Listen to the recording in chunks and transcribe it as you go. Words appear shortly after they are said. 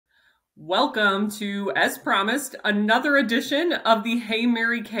Welcome to, as promised, another edition of the Hey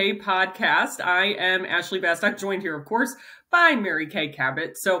Mary Kay podcast. I am Ashley Bastock, joined here, of course, by Mary Kay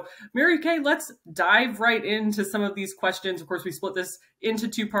Cabot. So, Mary Kay, let's dive right into some of these questions. Of course, we split this into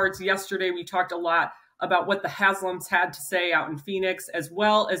two parts. Yesterday, we talked a lot about what the Haslams had to say out in Phoenix, as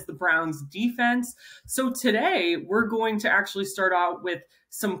well as the Browns defense. So today, we're going to actually start out with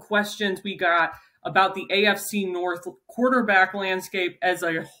some questions we got about the AFC North quarterback landscape as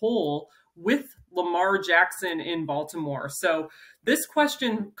a whole with Lamar Jackson in Baltimore. So this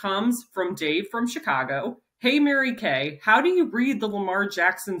question comes from Dave from Chicago. Hey, Mary Kay, how do you read the Lamar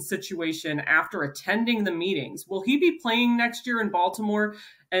Jackson situation after attending the meetings? Will he be playing next year in Baltimore?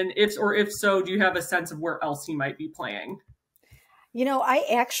 And if so, do you have a sense of where else he might be playing? You know, I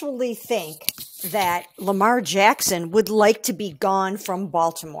actually think that Lamar Jackson would like to be gone from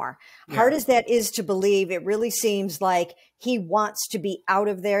Baltimore. Yeah. Hard as that is to believe, it really seems like he wants to be out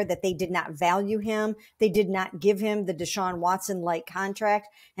of there, that they did not value him. They did not give him the Deshaun Watson-like contract.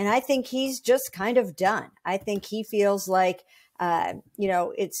 And I think he's just kind of done. I think he feels like,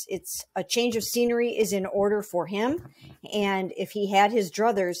 it's a change of scenery is in order for him. And if he had his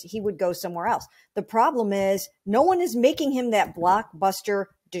druthers, he would go somewhere else. The problem is no one is making him that blockbuster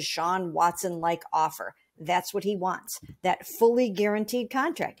Deshaun Watson-like offer. That's what he wants, that fully guaranteed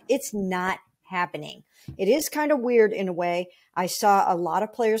contract. It's not happening. It is kind of weird in a way. I saw a lot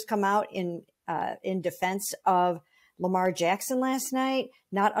of players come out in defense of Lamar Jackson last night,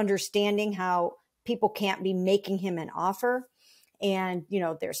 not understanding how people can't be making him an offer. And,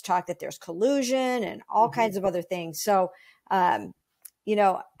 there's talk that there's collusion and all kinds of other things. So, I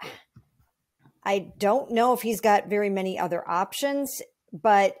don't know if he's got very many other options,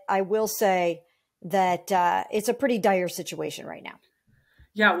 but I will say that it's a pretty dire situation right now.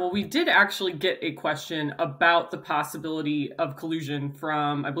 Yeah, well, we did actually get a question about the possibility of collusion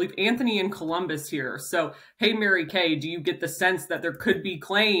from, I believe, Anthony in Columbus here. So, hey, Mary Kay, do you get the sense that there could be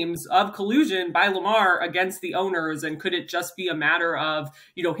claims of collusion by Lamar against the owners? And could it just be a matter of,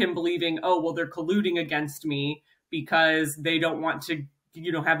 him believing, oh, well, they're colluding against me because they don't want to,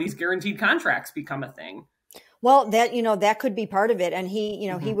 have these guaranteed contracts become a thing? Well, that could be part of it. And he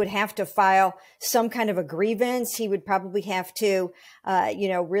would have to file some kind of a grievance. He would probably have to,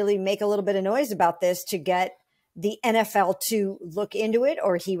 really make a little bit of noise about this to get the NFL to look into it,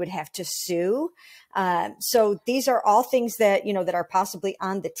 or he would have to sue. So these are all things that, that are possibly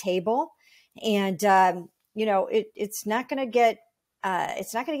on the table. And, it's not going to get,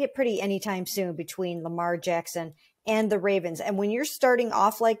 pretty anytime soon between Lamar Jackson and the Ravens. And when you're starting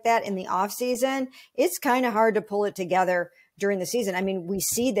off like that in the off season, it's kind of hard to pull it together during the season. I mean, we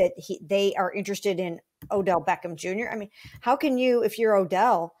see that they are interested in Odell Beckham Jr. I mean, how can you, if you're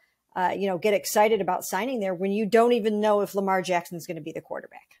Odell, get excited about signing there when you don't even know if Lamar Jackson is going to be the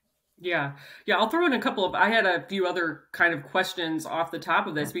quarterback? Yeah. I'll throw in I had a few other kind of questions off the top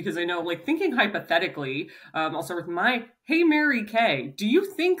of this, because I know, thinking hypothetically, I'll start with hey, Mary Kay, do you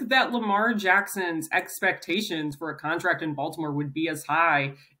think that Lamar Jackson's expectations for a contract in Baltimore would be as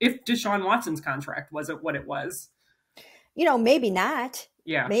high if Deshaun Watson's contract wasn't what it was? Maybe not.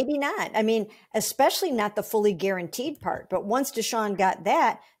 Yeah. Maybe not. I mean, especially not the fully guaranteed part. But once Deshaun got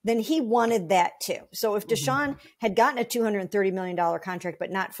that, then he wanted that too. So if Deshaun had gotten a $230 million contract, but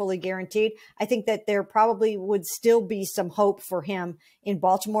not fully guaranteed, I think that there probably would still be some hope for him in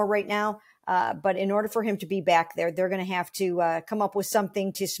Baltimore right now. But in order for him to be back there, they're going to have to come up with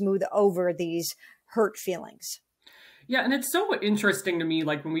something to smooth over these hurt feelings. Yeah, and it's so interesting to me,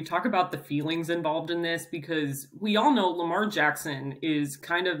 when we talk about the feelings involved in this, because we all know Lamar Jackson is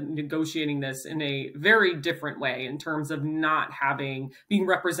kind of negotiating this in a very different way in terms of not being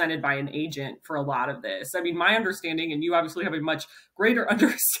represented by an agent for a lot of this. I mean, my understanding, and you obviously have a much greater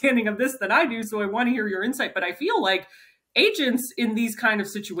understanding of this than I do, so I want to hear your insight, but I feel like agents in these kind of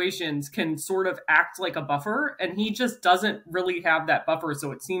situations can sort of act like a buffer, and he just doesn't really have that buffer.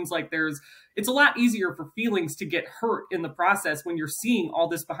 So it seems like it's a lot easier for feelings to get hurt in the process when you're seeing all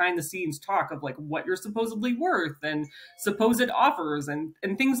this behind the scenes talk of what you're supposedly worth and supposed offers and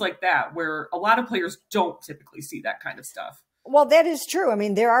things like that, where a lot of players don't typically see that kind of stuff. Well, that is true. I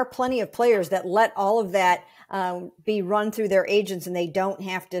mean, there are plenty of players that let all of that be run through their agents, and they don't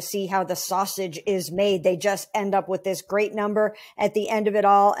have to see how the sausage is made. They just end up with this great number at the end of it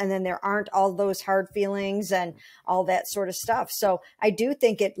all. And then there aren't all those hard feelings and all that sort of stuff. So I do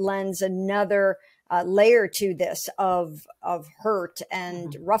think it lends another layer to this of hurt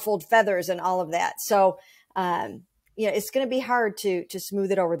and ruffled feathers and all of that. So, it's going to be hard to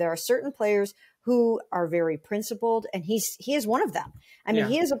smooth it over. There are certain players who are very principled, and he is one of them. I mean,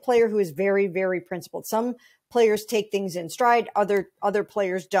 he is a player who is very, very principled. Some players take things in stride, other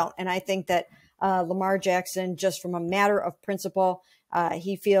players don't. And I think that Lamar Jackson, just from a matter of principle,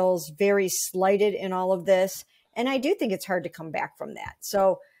 he feels very slighted in all of this. And I do think it's hard to come back from that.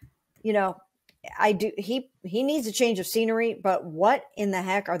 So, you know, I do. He needs a change of scenery, but what in the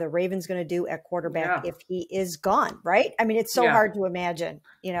heck are the Ravens going to do at quarterback if he is gone? Right? I mean, it's so hard to imagine,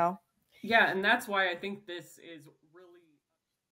 you know? Yeah. And that's why I think this is